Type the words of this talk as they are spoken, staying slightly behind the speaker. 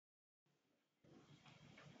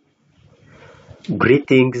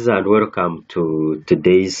Greetings and welcome to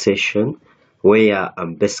today's session where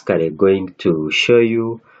I'm basically going to show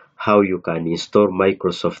you how you can install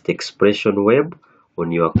Microsoft Expression Web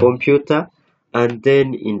on your computer, and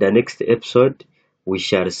then in the next episode we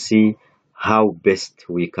shall see how best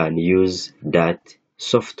we can use that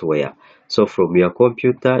software. So from your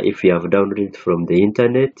computer, if you have downloaded from the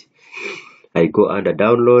internet, I go under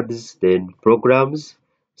downloads, then programs.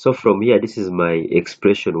 So from here, this is my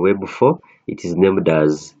Expression Web 4. It is named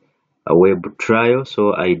as a web trial.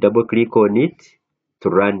 So I double click on it to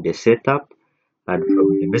run the setup. And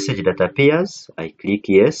from the message that appears, I click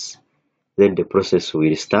yes. Then the process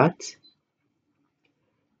will start.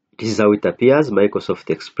 This is how it appears, Microsoft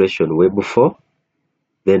Expression Web 4.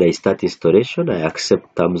 Then I start installation. I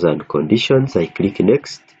accept terms and conditions. I click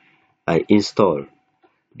next. I install.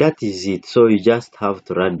 That is it. So you just have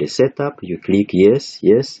to run the setup. You click yes,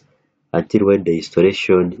 yes, until when the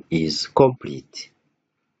installation is complete.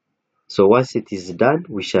 So once it is done,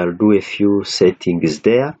 we shall do a few settings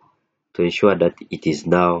there to ensure that it is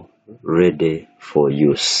now ready for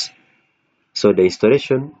use. So the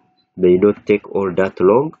installation may not take all that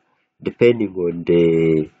long, depending on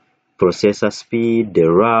the processor speed, the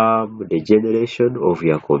RAM, the generation of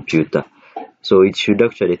your computer. So it should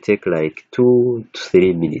actually take like 2 to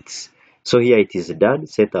 3 minutes. So here it is done,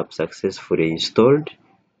 setup successfully installed,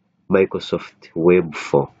 Microsoft Web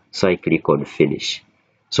 4. So I click on finish.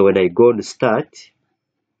 So when I go on start,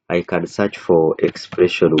 I can search for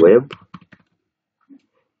Expression Web.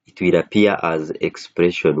 It will appear as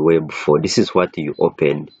Expression Web 4. This is what you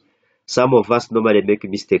open. Some of us normally make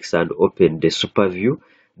mistakes and open the super view.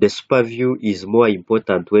 The super view is more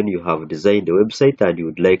important when you have designed the website and you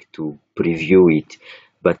would like to preview it.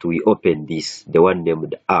 But we open this, the one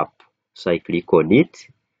named app. So I click on it.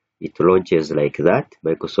 It launches like that,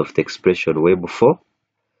 Microsoft Expression Web 4.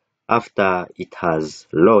 After it has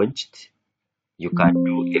launched, you can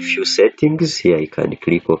do a few settings. Here I can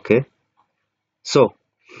click OK. So,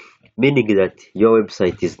 meaning that your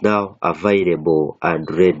website is now available and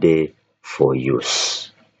ready for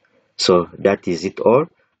use. So that is it all.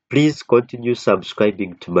 Please continue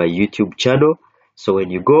subscribing to my YouTube channel. So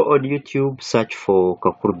when you go on YouTube, search for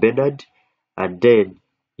Kakuru Benard, and then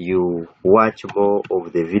you watch more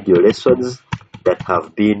of the video lessons that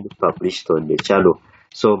have been published on the channel.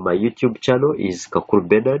 So my YouTube channel is Kakuru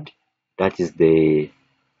Benard. That is the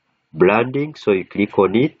branding. So you click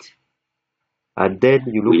on it, and then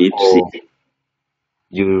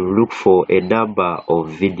you look for a number of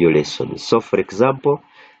video lessons. So for example,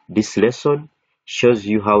 this lesson shows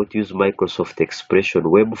you how to use Microsoft Expression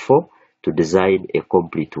Web 4 to design a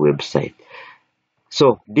complete website.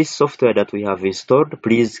 So this software that we have installed,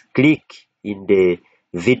 please click in the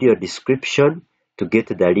video description to get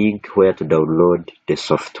the link where to download the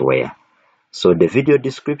software. So the video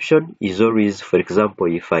description is always, for example,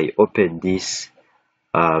 if I open this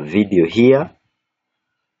video here,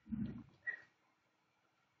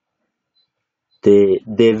 the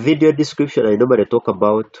video description I normally talk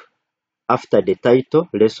about after the title,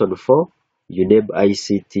 lesson 4, UNEB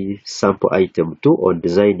ICT sample item 2 on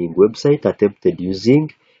designing website attempted using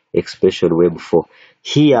Expression Web 4.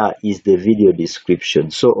 Here is the video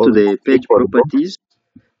description. So to the page properties,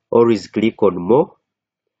 always click on more,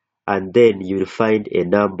 and then you will find a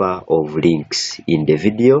number of links in the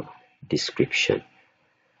video description.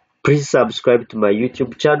 Please subscribe to my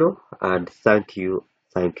YouTube channel, and thank you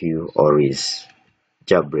always.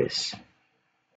 God bless.